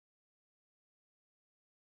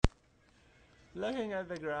Looking at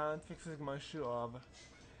the ground, fixing my shoe off.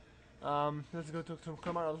 Let's go talk to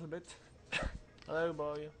Kamar a little bit. Hello,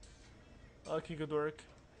 boy. Okay, good work.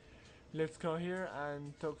 Let's go here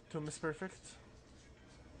and talk to Miss Perfect.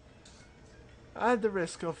 At the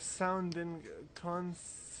risk of sounding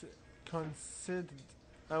conceited,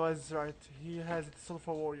 I was right. He has the soul of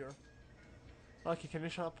a warrior. Okay, can you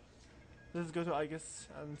shut up? Let's go to Aegis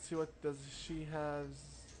and see what does she have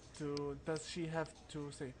to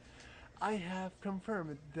say. I have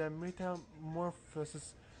confirmed the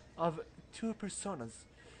metamorphosis of two personas,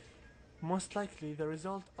 most likely the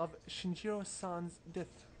result of Shinjiro-san's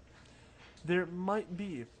death. There might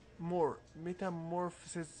be more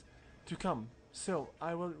metamorphoses to come, so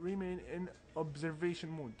I will remain in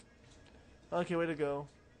observation mode. Okay, way to go.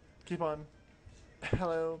 Keep on.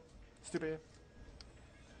 Hello, stupid.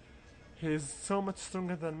 He's so much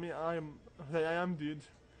stronger than me. I am, dude.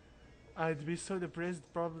 I'd be so depressed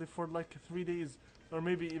probably for like 3 days, or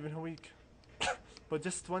maybe even a week. But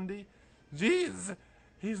just one day? Jeez!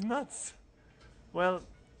 He's nuts! Well,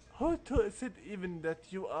 who said even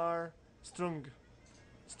that you are strong?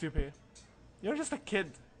 Stupid. You're just a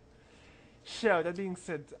kid. So, that being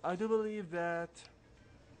said, I do believe that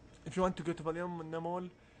if you want to go to Valium Mall,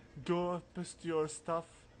 go post your stuff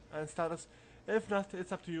and status. If not,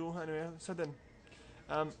 it's up to you. Anyway, so then.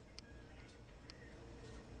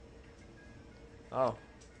 Oh.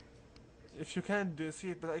 If you can't see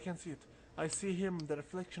it, but I can see it. I see him, the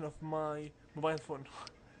reflection of my mobile phone.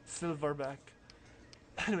 Silverback.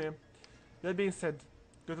 Anyway, that being said,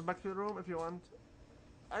 go back to your room if you want.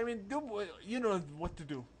 I mean, you know what to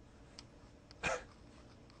do.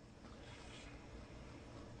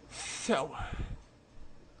 So,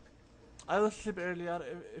 I will sleep earlier.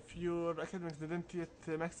 If your academics didn't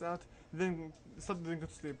yet max out, then stop doing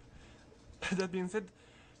good sleep. That being said,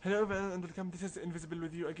 hello everyone and welcome. This is Invisible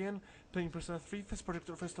with you again, playing Persona 3 FES Project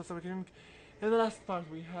Orpheus Telos Awakening. In the last part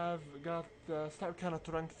we have got the Star Arcana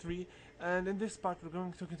to rank 3, and in this part we're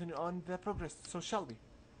going to continue on the progress, so shall we?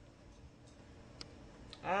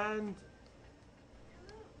 And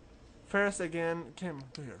Ferris again came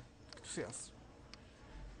to here to see us.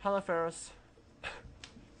 Hello Ferris.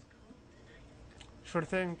 Sure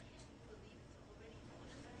thing.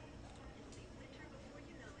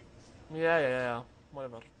 Yeah.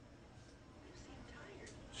 Whatever.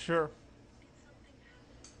 Sure.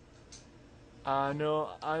 No,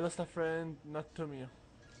 I lost a friend, not to me.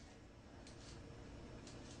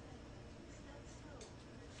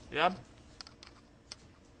 Yep.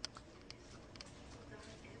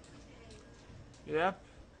 Yep.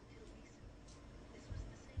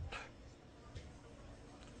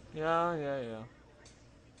 Yeah.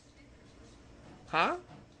 Huh?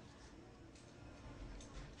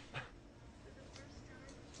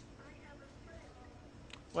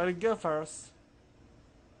 Where'd it go first?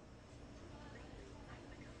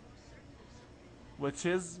 Which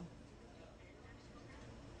is?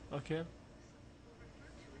 Okay.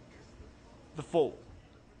 The fall.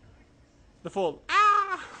 The fall.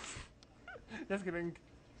 Ah! Just kidding.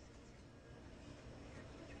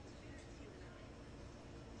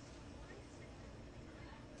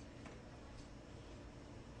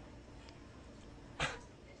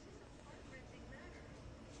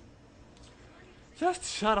 Just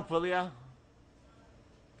shut up, will ya?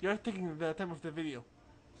 You're taking the time of the video.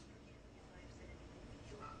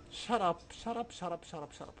 Shut up.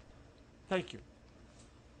 Thank you.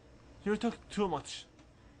 You talk too much.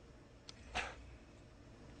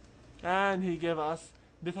 And he gave us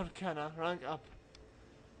Death Arcana rank up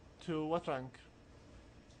to what rank?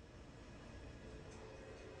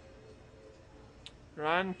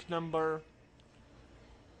 Rank number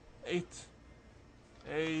 8.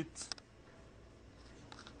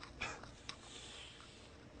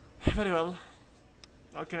 Very well.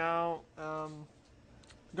 Okay, now,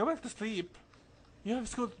 go back to sleep. You have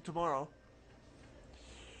school tomorrow.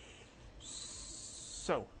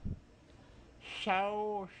 So,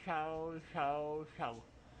 shall.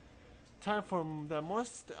 Time for the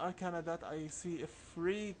most arcana that I see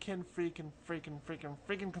freaking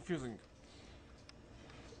confusing.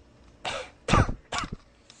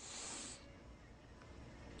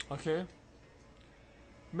 Okay.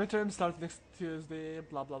 Midterm starts next Tuesday,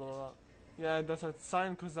 blah. Yeah, that's it.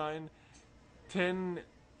 Sine, cosine, 10.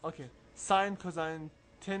 Okay. Sine, cosine,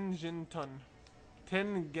 10 genton.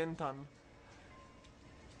 10 genton.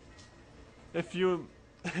 If you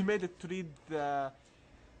made it to read the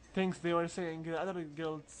things they were saying, the other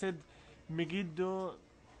girl said Megiddo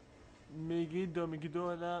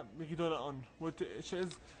on, which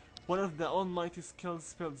is one of the almighty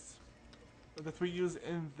spells that we use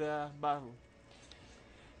in the battle.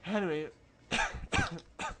 Anyway,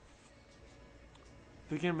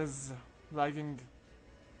 The game is lagging.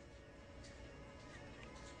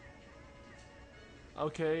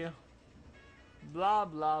 Okay. Blah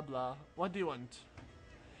blah blah. What do you want?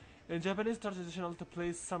 In Japanese, it's traditional to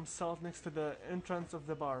place some salt next to the entrance of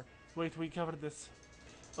the bar. Wait, we covered this.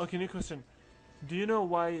 Okay, new question. Do you know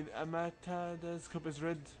why a matadoscope is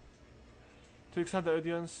red? To excite the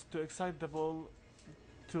audience, to excite the ball,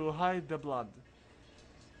 to hide the blood.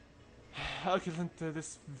 Okay, listen to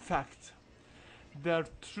this fact. Their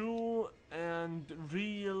true and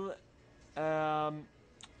real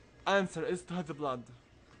answer is to hide the blood.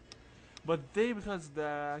 But they, because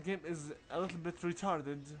the game is a little bit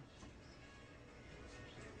retarded,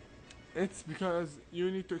 it's because you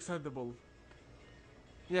need to excite the ball.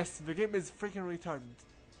 Yes, the game is freaking retarded.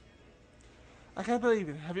 I can't believe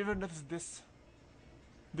it. Have you ever noticed this?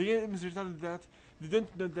 The game is retarded that they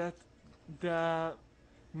don't know that the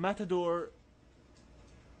Matador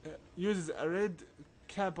uses a red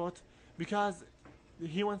cabot because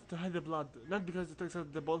he wants to hide the blood, not because it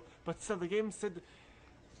excite the ball, but still the game said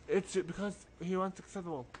it's because he wants to excite the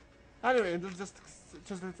ball. Anyway, let's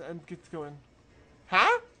just let and get going.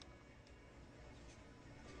 Huh?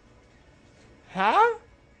 Huh?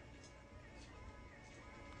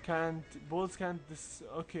 Balls can't this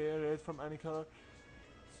okay, red from any color.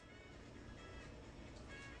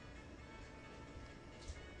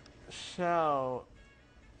 Shall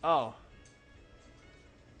oh.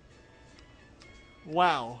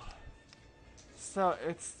 Wow. So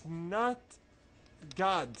it's not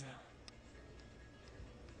God.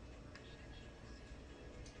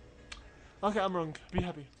 Okay, I'm wrong. Be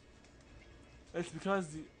happy. It's because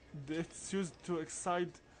it's used to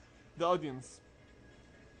excite the audience.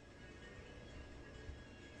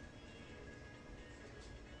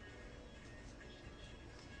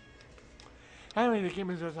 Anyway, the game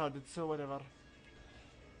is retarded, so whatever.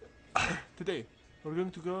 Today, we're going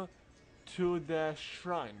to go to the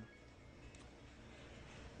shrine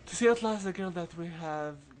to see at last the girl that we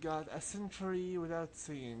have got a century without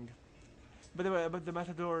seeing. By the way, about the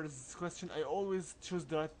Matador's question, I always choose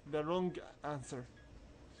the wrong answer.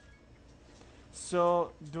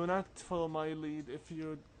 So do not follow my lead if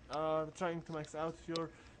you are trying to max out your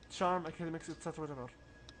charm, academics, etc. whatever.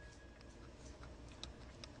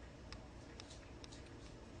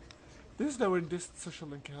 This is the weirdest social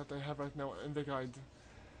link that I have right now in the guide.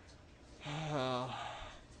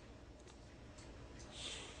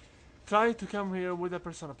 Try to come here with a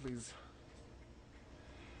persona, please.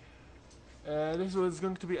 This was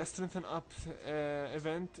going to be a strengthen up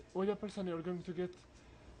event. With a persona you're going to get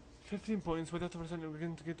 15 points, without a persona you're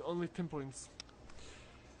going to get only 10 points.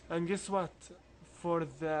 And guess what? For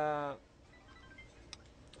the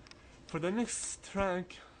next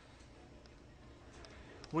rank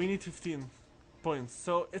we need 15 points,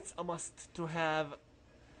 so it's a must to have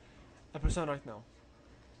a persona right now.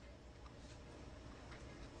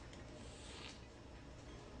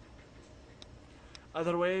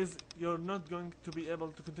 Otherwise, you're not going to be able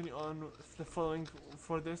to continue on with the following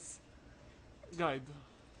for this guide.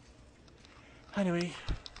 Anyway.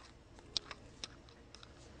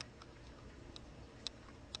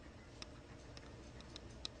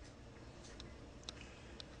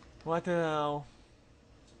 What now?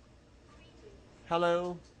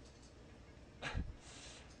 Hello.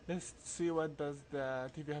 Let's see what does the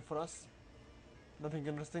TV have for us. Nothing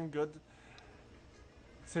interesting, good.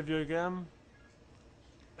 Save your game.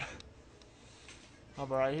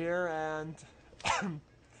 Over right here and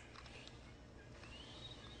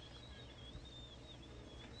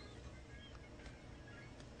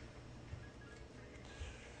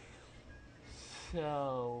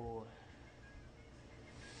so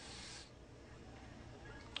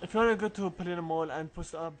if you want to go to Palina Mall and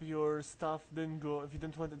post up your stuff, then go. If you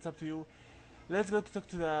don't want, it's up to you. Let's go to talk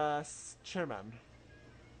to the chairman.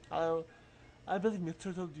 I believe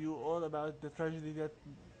Mr. told you all about the tragedy that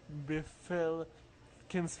befell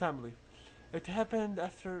Ken's family. It happened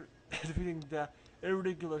after defeating the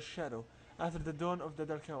irregular shadow, after the dawn of the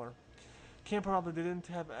dark hour. Ken probably didn't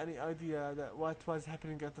have any idea that what was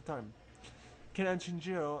happening at the time. Ken and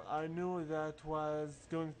Shinjiro, I knew that was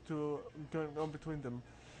going on between them,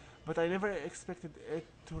 but I never expected it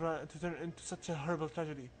to turn into such a horrible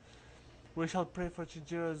tragedy. We shall pray for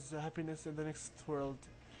Shinjiro's happiness in the next world.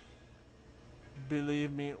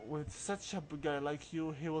 Believe me, with such a guy like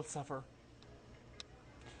you, he will suffer.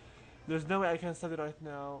 There's no way I can study right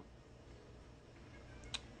now.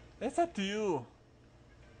 It's up to you.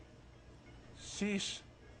 Sheesh.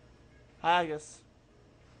 I guess.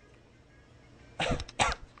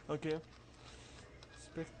 Okay.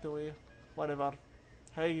 Expect the way. Whatever.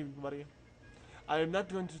 Hey, buddy. I am not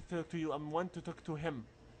going to talk to you. I want to talk to him.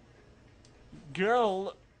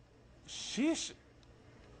 Girl, sheesh.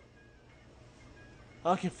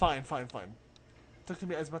 Okay, fine. Talk to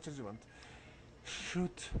me as much as you want.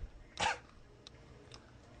 Shoot.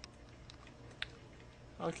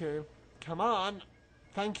 Okay, come on.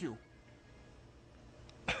 Thank you.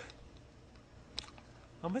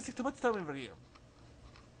 I'm wasting too much time over here.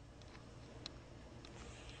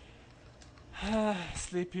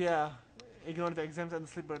 Sleep, yeah. Ignore the exams and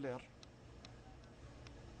sleep earlier.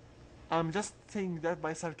 I'm just saying that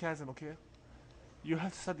by sarcasm, okay? You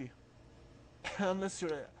have to study. Unless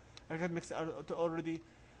your academics are already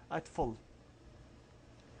at full.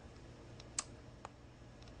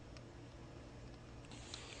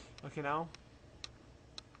 Okay, now.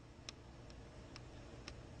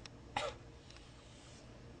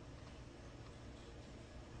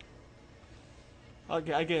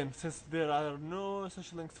 Okay, again, since there are no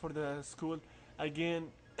social links for the school, again,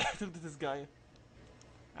 talk to this guy.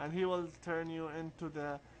 And he will turn you into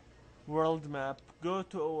the world map. Go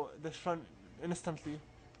to the shrine instantly.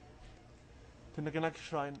 To Naganaki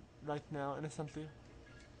shrine right now, instantly.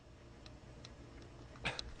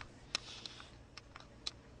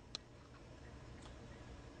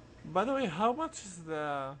 By the way, how much is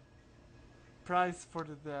the price for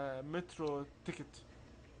the metro ticket?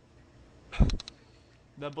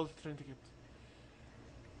 The bullet train ticket.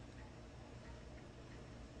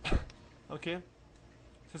 Okay.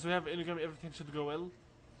 Since we have Megami, everything should go well.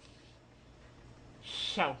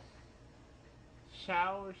 Ciao.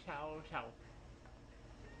 Ciao.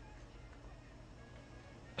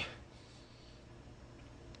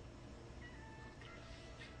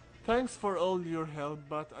 Thanks for all your help,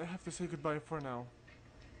 but I have to say goodbye for now.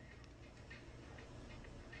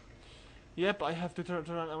 Yep, I have to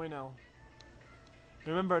run away now.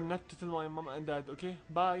 Remember not to tell my mom and dad, okay?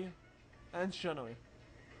 Bye. And she ran away.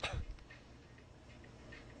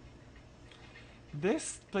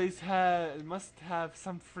 This place must have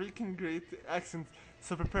some freaking great accent,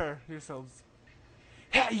 so prepare yourselves.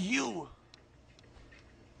 Hey, you!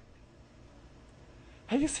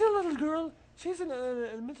 Have you seen a little girl? She's in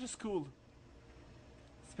elementary school.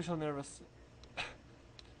 Special nervous.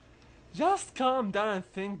 Just calm down and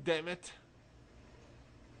think, damn it.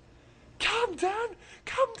 Calm down!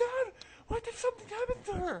 What if something happened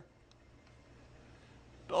to her?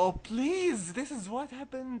 Oh, please, this is what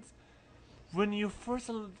happened when you force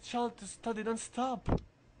a child to study non-stop.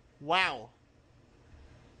 Wow.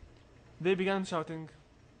 They began shouting.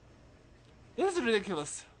 This is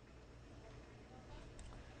ridiculous.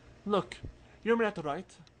 Look, you're Minato, right?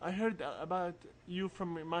 I heard about you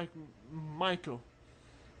from Maiko.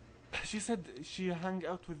 She said she hung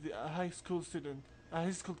out with a high school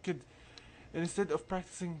kid, instead of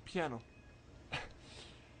practicing piano.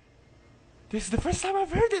 This is the first time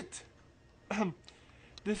I've heard it.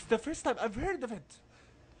 This is the first time I've heard of it.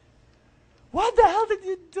 What the hell did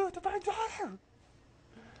you do to my daughter?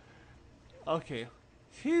 Okay,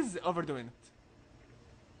 he's overdoing it.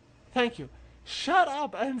 Thank you. Shut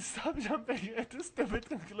up and stop jumping into stupid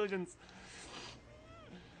conclusions.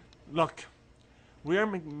 Look, we are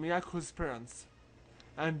Miyako's parents,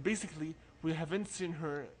 and basically we haven't seen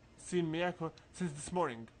Miyako since this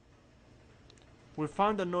morning. We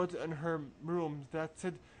found a note in her room that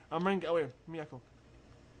said, "I'm running away, Miyako."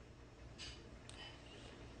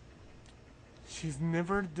 She's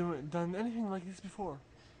never done anything like this before.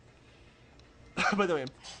 By the way,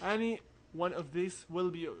 any one of these will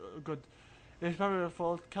be good. It's probably her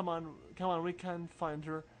fault. Come on, we can find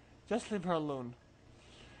her. Just leave her alone.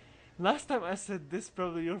 Last time I said this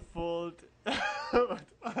probably your fault. It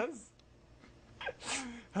was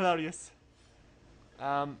hilarious.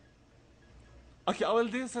 Okay, I will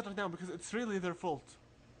do this right now because it's really their fault.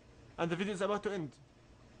 And the video is about to end.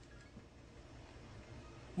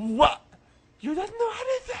 What? You don't know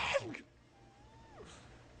anything!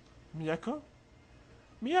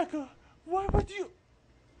 Miyako, why would you?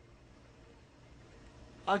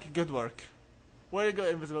 Okay, good work. Where you go,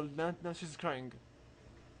 Invisible? Now she's crying.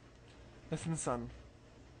 Listen, son.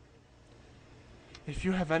 If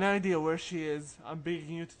you have any idea where she is, I'm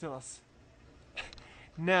begging you to tell us.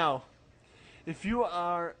 Now, if you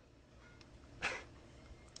are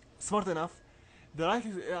smart enough, the right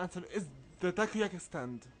answer is the takoyaki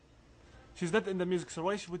stand. She's not in the music, so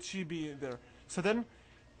why would she be there? So then,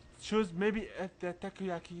 choose maybe at the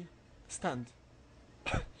takoyaki stand.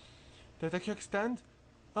 The takoyaki stand?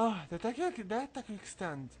 Ah, that takoyaki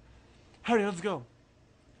stand. Hurry, let's go.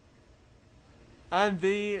 And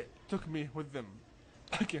they took me with them.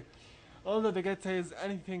 Okay. Although the guy says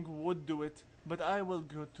anything would do it, but I will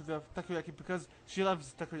go to the takoyaki because she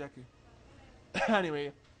loves takoyaki.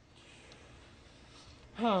 Anyway.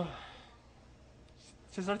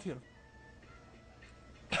 She's right here.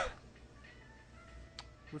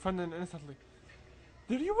 We found her instantly.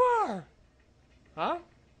 There you are! Huh?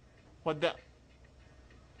 What the?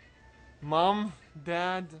 Mom?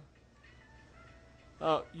 Dad?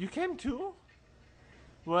 Oh, you came too?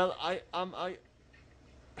 Well, I... Are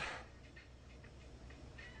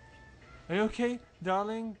you okay,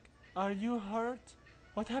 darling? Are you hurt?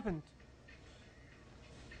 What happened?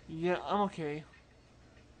 Yeah, I'm okay.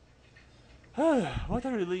 What a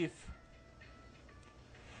relief.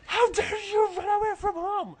 How dare you run away from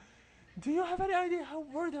home? Do you have any idea how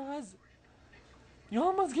worried I was? You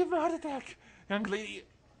almost gave me a heart attack, young lady.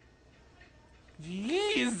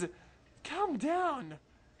 Jeez! Calm down.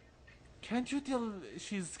 Can't you tell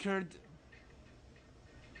she's scared?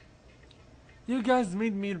 You guys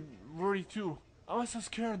made me worry too. I was so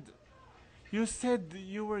scared. You said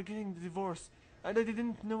you were getting divorced, and I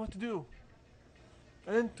didn't know what to do.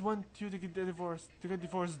 I didn't want you to get divorced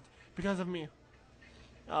because of me.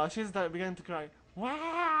 She's began to cry.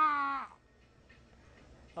 Wow!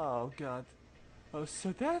 Oh God. Oh,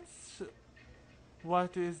 so that's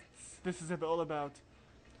what this is all about.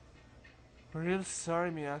 Real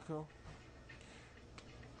sorry, Miyako.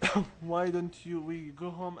 Why don't we go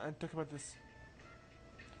home and talk about this?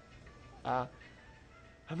 I'm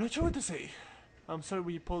not sure what to say. I'm sorry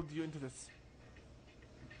we pulled you into this.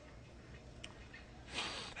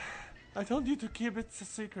 I told you to keep it a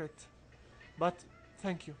secret, but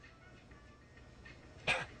thank you.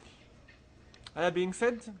 That being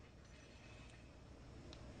said,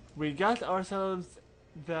 we got ourselves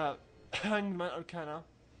the Hangedman Arcana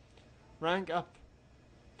rank up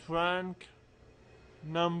to rank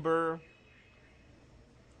number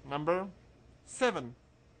 7.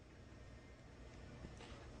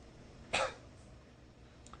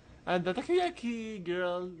 And the Takoyaki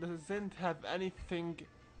girl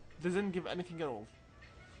doesn't give anything at all.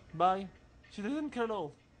 Bye. She doesn't care at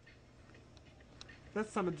all.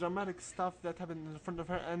 That's some dramatic stuff that happened in front of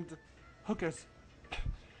her, and who cares?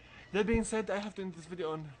 That being said, I have to end this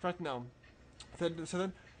video on right now. So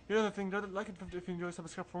then, you know the thing, like it if you enjoy,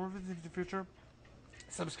 subscribe for more videos in the future.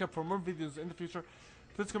 Subscribe for more videos in the future.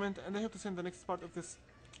 Please comment, and I hope to see you in the next part of this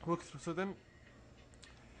walkthrough. So then,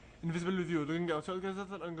 invisible with you, looking out. So guys,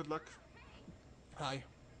 that's it, and good luck. Hi.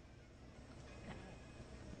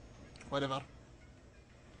 Whatever.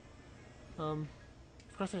 Of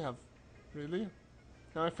course I have. Really?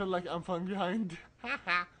 Now I feel like I'm falling behind.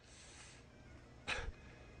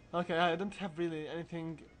 Okay, I don't have really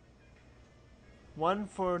anything.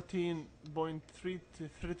 114.3 to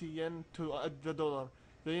 30 yen to the dollar.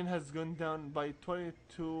 The yen has gone down by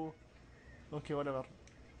 22. Okay, whatever.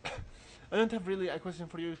 I don't have really a question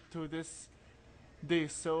for you to this day,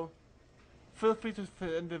 so feel free to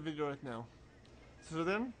end the video right now. So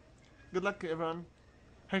then, good luck everyone.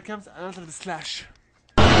 Here comes another slash.